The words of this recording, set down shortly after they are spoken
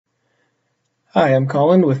Hi, I'm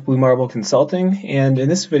Colin with Blue Marble Consulting, and in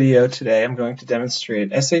this video today I'm going to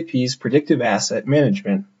demonstrate SAP's Predictive Asset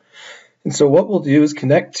Management. And so what we'll do is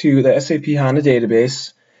connect to the SAP HANA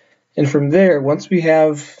database, and from there, once we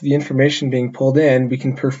have the information being pulled in, we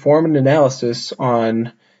can perform an analysis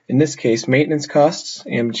on, in this case, maintenance costs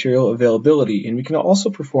and material availability. And we can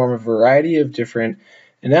also perform a variety of different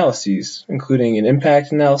analyses, including an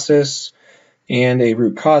impact analysis and a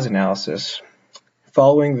root cause analysis.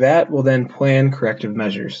 Following that, we'll then plan corrective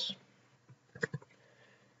measures.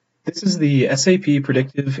 This is the SAP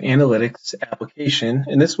Predictive Analytics application,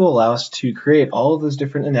 and this will allow us to create all of those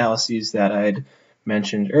different analyses that I'd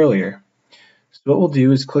mentioned earlier. So what we'll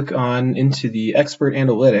do is click on into the Expert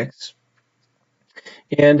Analytics,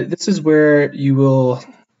 and this is where you will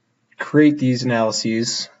create these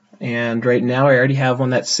analyses. And right now I already have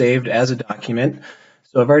one that's saved as a document,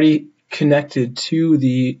 so I've already connected to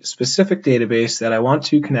the specific database that I want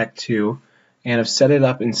to connect to, and I've set it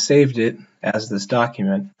up and saved it as this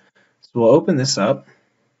document. So we'll open this up,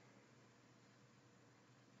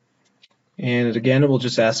 and again it will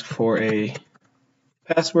just ask for a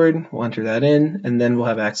password. We'll enter that in, and then we'll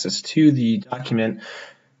have access to the document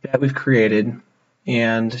that we've created,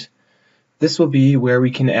 and this will be where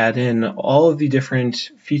we can add in all of the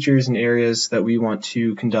different features and areas that we want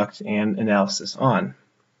to conduct an analysis on.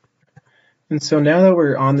 And so now that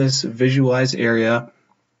we're on this visualize area,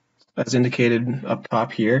 as indicated up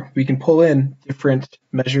top here, we can pull in different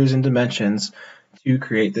measures and dimensions to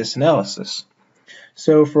create this analysis.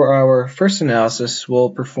 So for our first analysis,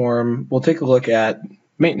 we'll take a look at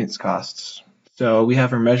maintenance costs. So we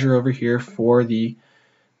have our measure over here for the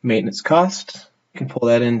maintenance cost. We can pull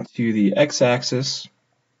that into the x-axis.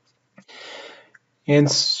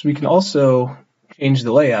 And we can also change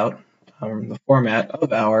the layout, the format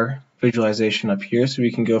of our visualization up here, so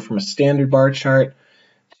we can go from a standard bar chart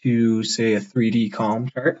to, say, a 3D column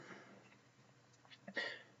chart.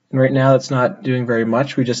 And right now it's not doing very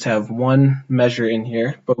much. We just have one measure in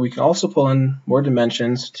here, but we can also pull in more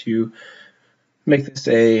dimensions to make this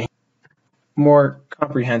a more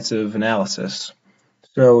comprehensive analysis.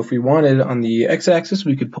 So if we wanted, on the x-axis,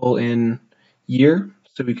 we could pull in year,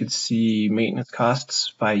 so we could see maintenance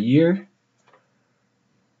costs by year.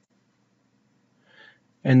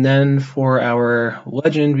 And then for our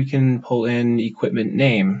legend, we can pull in equipment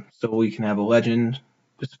name, so we can have a legend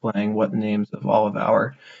displaying what the names of all of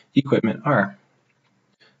our equipment are.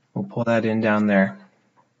 We'll pull that in down there.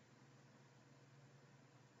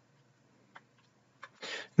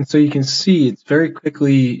 And so you can see it's very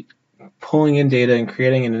quickly pulling in data and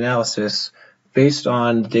creating an analysis based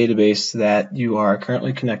on the database that you are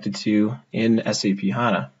currently connected to in SAP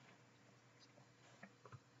HANA.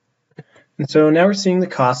 And so now we're seeing the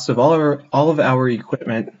costs of all of our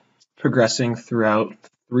equipment progressing throughout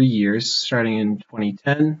 3 years, starting in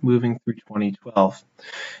 2010, moving through 2012.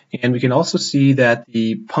 And we can also see that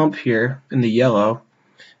the pump here in the yellow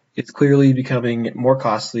is clearly becoming more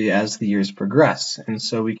costly as the years progress. And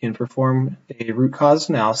so we can perform a root cause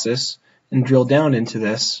analysis and drill down into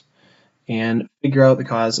this and figure out the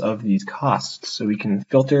cause of these costs. So we can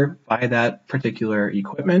filter by that particular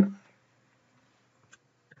equipment.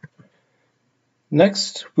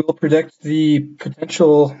 Next, we'll predict the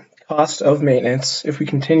potential cost of maintenance if we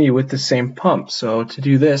continue with the same pump. So to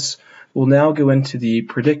do this, we'll now go into the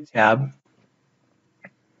Predict tab.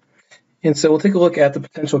 And so we'll take a look at the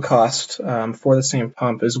potential cost for the same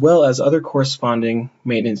pump, as well as other corresponding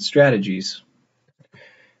maintenance strategies.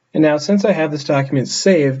 And now, since I have this document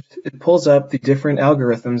saved, it pulls up the different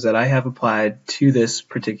algorithms that I have applied to this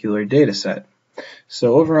particular data set.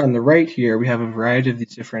 So over on the right here, we have a variety of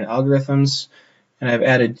these different algorithms, and I've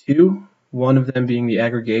added 2, one of them being the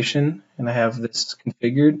aggregation, and I have this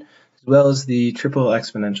configured, as well as the triple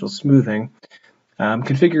exponential smoothing.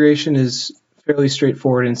 Configuration is fairly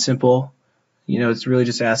straightforward and simple. It's really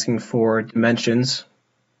just asking for dimensions.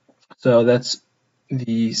 So that's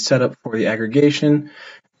the setup for the aggregation.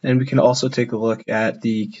 And we can also take a look at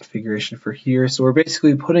the configuration for here. So we're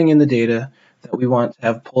basically putting in the data that we want to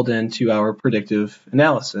have pulled into our predictive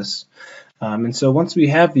analysis. And so once we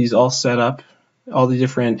have these all set up, all the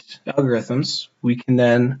different algorithms, we can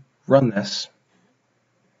then run this.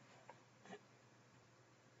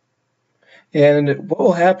 And what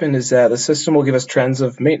will happen is that the system will give us trends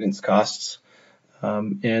of maintenance costs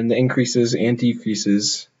and the increases and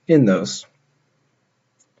decreases in those.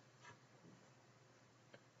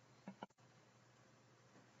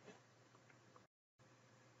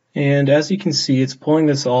 And as you can see, it's pulling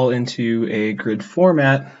this all into a grid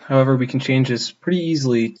format. However, we can change this pretty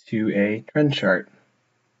easily to a trend chart,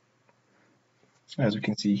 as we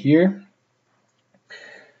can see here.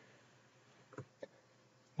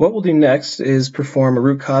 What we'll do next is perform a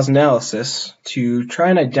root cause analysis to try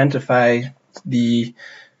and identify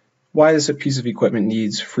why this piece of equipment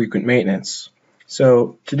needs frequent maintenance.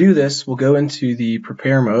 So to do this, we'll go into the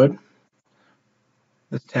Prepare mode,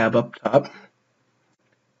 this tab up top.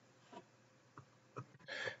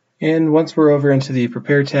 And once we're over into the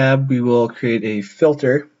Prepare tab, we will create a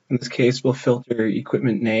filter. In this case, we'll filter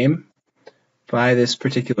equipment name by this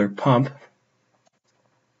particular pump.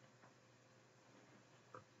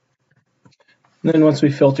 And then once we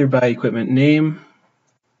filter by equipment name,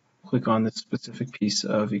 click on this specific piece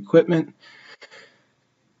of equipment.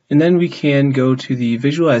 And then we can go to the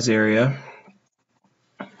Visualize area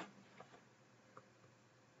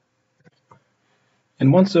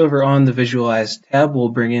and once over on the Visualize tab, we'll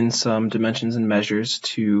bring in some dimensions and measures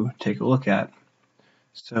to take a look at.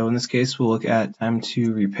 So in this case, we'll look at time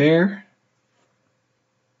to repair.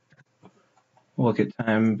 We'll look at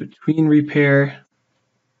time between repair.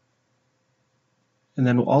 And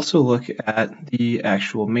then we'll also look at the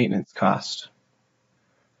actual maintenance cost.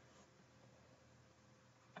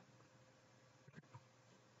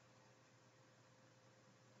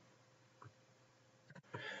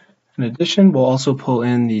 In addition, we'll also pull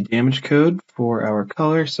in the damage code for our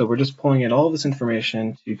color. So we're just pulling in all of this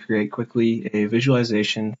information to create quickly a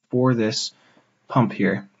visualization for this pump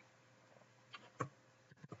here.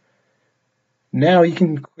 Now you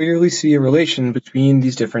can clearly see a relation between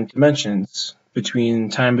these different dimensions, between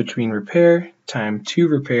time between repair, time to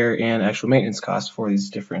repair, and actual maintenance costs for these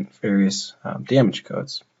different various damage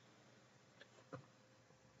codes.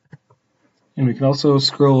 And we can also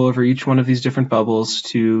scroll over each one of these different bubbles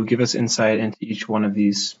to give us insight into each one of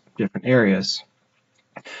these different areas.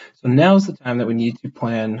 So now is the time that we need to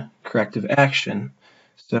plan corrective action.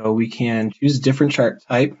 So we can choose a different chart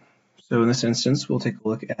type. So in this instance, we'll take a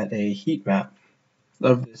look at a heat map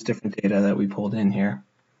of this different data that we pulled in here.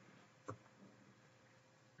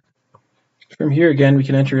 From here again, we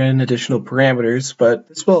can enter in additional parameters, but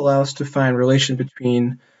this will allow us to find relation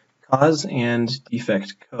between cause and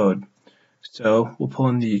defect code. So we'll pull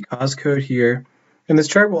in the cause code here, and this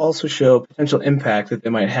chart will also show potential impact that they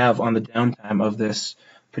might have on the downtime of this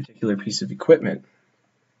particular piece of equipment.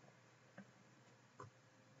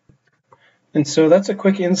 And so that's a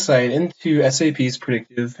quick insight into SAP's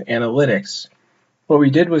Predictive Analytics. What we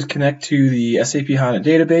did was connect to the SAP HANA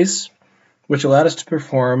database, which allowed us to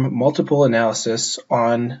perform multiple analysis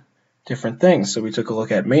on different things. So we took a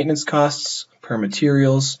look at maintenance costs per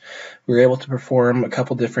materials. We were able to perform a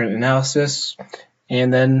couple different analysis,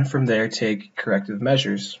 and then from there take corrective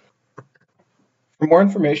measures. For more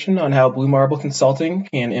information on how Blue Marble Consulting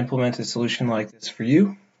can implement a solution like this for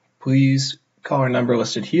you, please call our number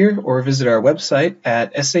listed here or visit our website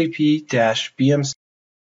at sap-bmc.com.